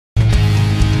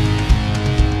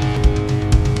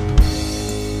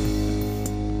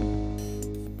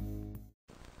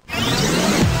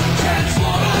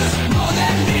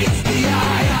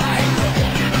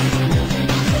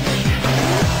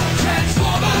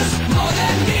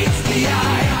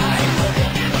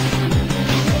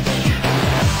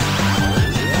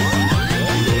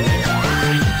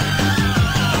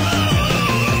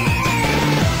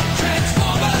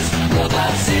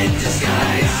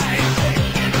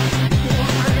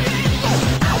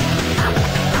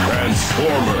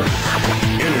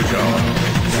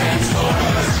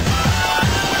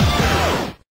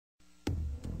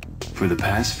For the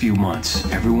past few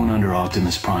months, everyone under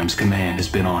Optimus Prime's command has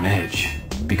been on edge,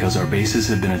 because our bases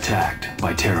have been attacked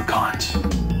by Terrorcons.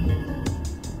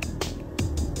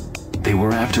 They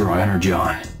were after our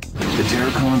Energon. The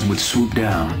Terrorcons would swoop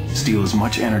down, steal as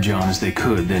much Energon as they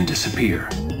could, then disappear.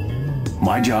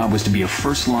 My job was to be a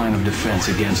first line of defense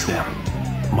against them.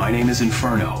 My name is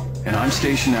Inferno, and I'm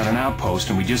stationed at an outpost,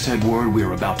 and we just had word we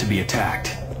were about to be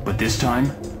attacked. But this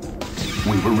time,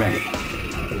 we were ready.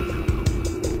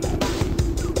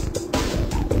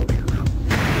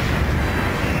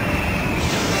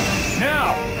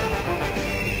 Now!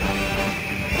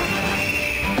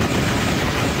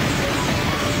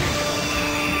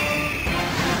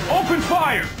 Open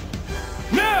fire!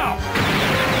 Now!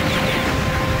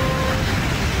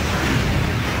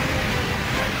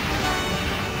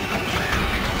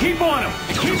 Keep on them!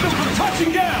 Keep them from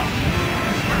touching down!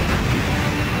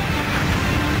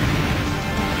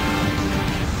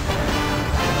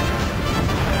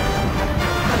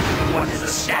 What is the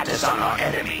status on our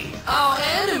enemy? Our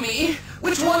enemy?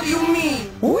 Which one do you mean?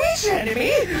 Which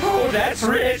enemy? Oh, that's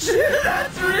rich!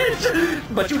 That's rich!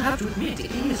 But you have to admit,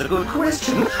 it is a good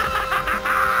question.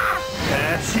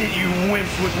 That's it, you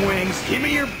wimps with wings. Give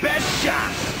me your best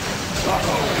shot! Oh,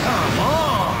 come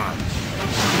on!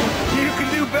 You can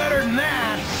do better than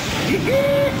that!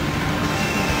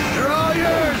 They're all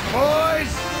yours,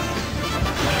 boys!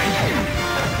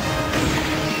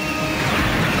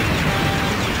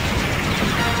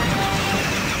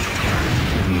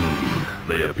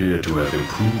 They appear to have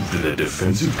improved their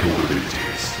defensive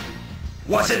capabilities.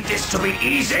 Wasn't this to be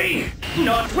easy?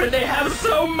 Not when they have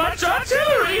so much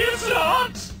artillery, it's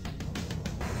not!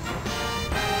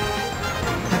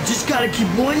 I've just gotta keep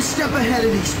one step ahead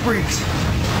of these freaks.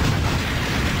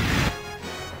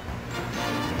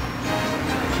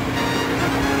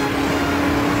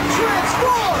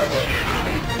 Transform!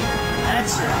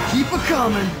 That's it. Keep it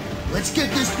coming. Let's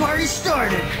get this party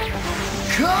started.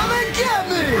 Come and get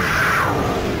me!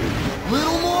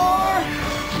 Little more!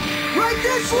 Right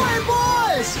this way,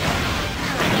 boys!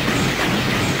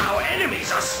 Our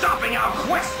enemies are stopping our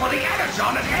quest for the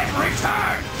Energon at every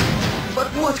turn! But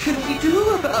what can we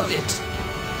do about it?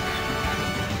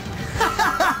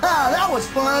 That was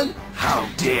fun! How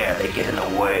dare they get in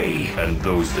the way? And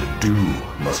those that do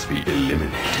must be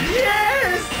eliminated.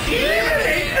 Yes!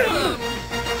 Eliminate them!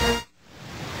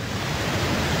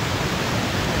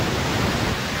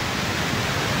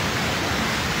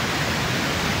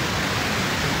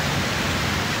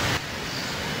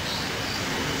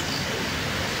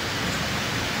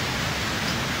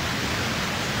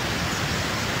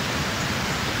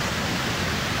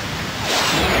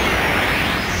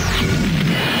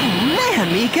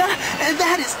 Mecha,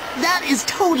 that is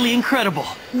totally incredible.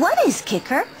 What is,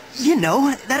 Kicker? You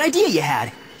know, that idea you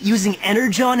had. Using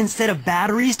Energon instead of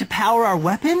batteries to power our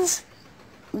weapons?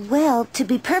 Well, to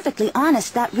be perfectly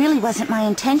honest, that really wasn't my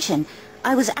intention.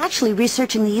 I was actually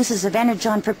researching the uses of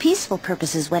Energon for peaceful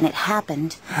purposes when it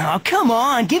happened. Oh, come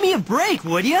on, give me a break,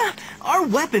 would ya? Our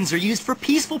weapons are used for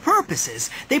peaceful purposes.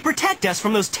 They protect us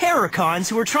from those Terrorcons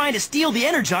who are trying to steal the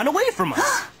Energon away from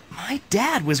us. My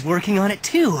dad was working on it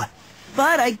too.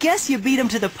 But I guess you beat him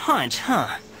to the punch,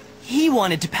 huh? He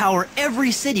wanted to power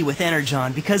every city with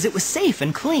Energon because it was safe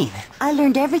and clean. I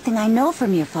learned everything I know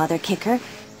from your father, Kicker.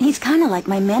 He's kind of like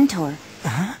my mentor.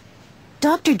 Uh-huh.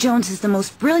 Dr. Jones is the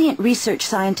most brilliant research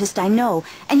scientist I know,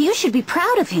 and you should be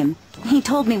proud of him. He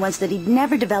told me once that he'd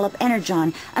never develop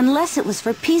Energon unless it was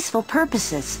for peaceful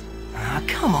purposes. Ah,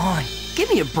 come on. Give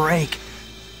me a break.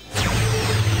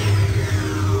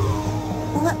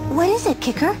 What is it,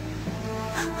 Kicker?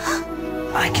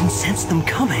 I can sense them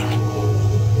coming.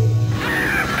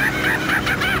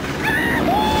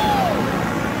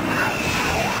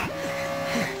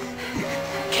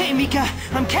 Okay, Mecha,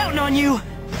 I'm counting on you.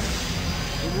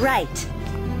 Right.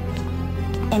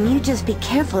 And you just be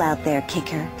careful out there,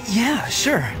 Kicker. Yeah,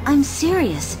 sure. I'm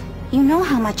serious. You know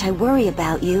how much I worry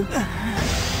about you.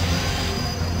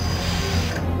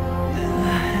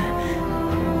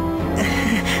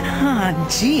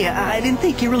 Gee, I didn't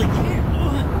think you really cared.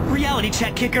 Reality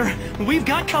check, Kicker. We've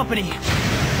got company.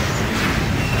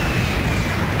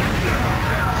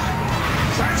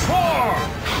 Transform!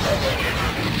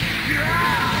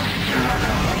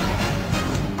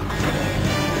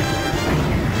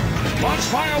 Launch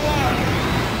Fire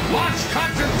 1! Launch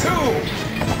Copter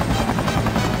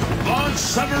 2! Launch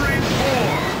Submarine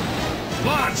 4!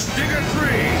 Launch Digger 3!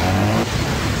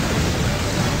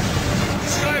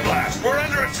 Skyblast, we're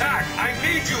under attack! I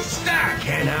need you stacked!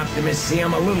 Can Optimus see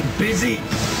I'm a little busy?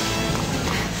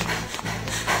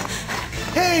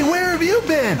 Hey, where have you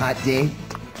been, Hot D?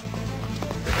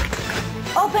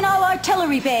 Open all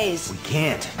artillery bays. We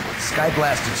can't.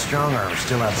 Skyblasts and Strongarms are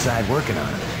still outside working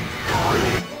on it.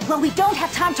 Well, we don't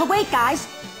have time to wait, guys.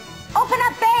 Open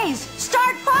up bays!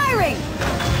 Start firing!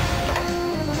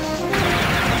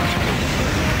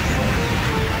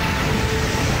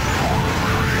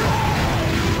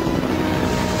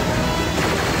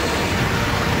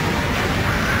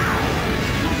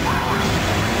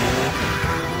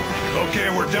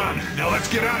 Okay, we're done. Now let's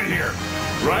get out of here.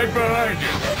 Right behind you.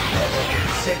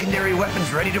 Secondary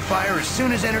weapons ready to fire as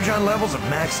soon as Energon levels have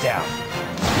maxed out.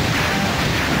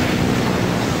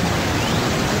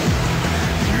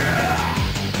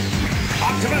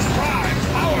 Optimus Prime,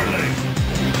 powerly!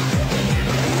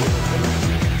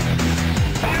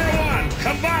 Fire 1,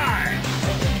 combine!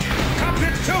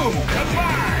 Cockpit 2,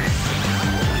 combine!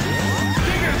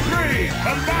 Digger 3,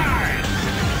 combine!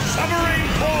 Submarine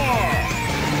 4!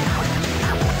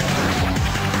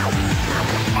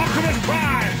 Optimus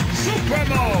Prime, super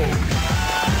mode!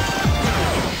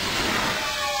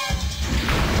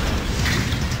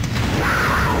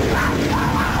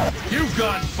 You've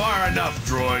gone far enough,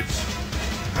 droids.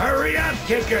 Hurry up,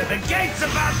 Kicker! The gate's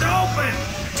about to open!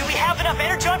 Do we have enough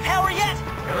Energon power yet?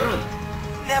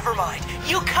 Never mind.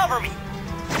 You cover me.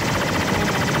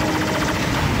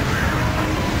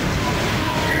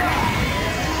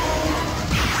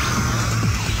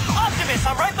 Optimus,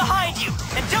 I'm right behind you.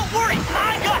 And don't worry,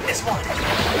 I got this one.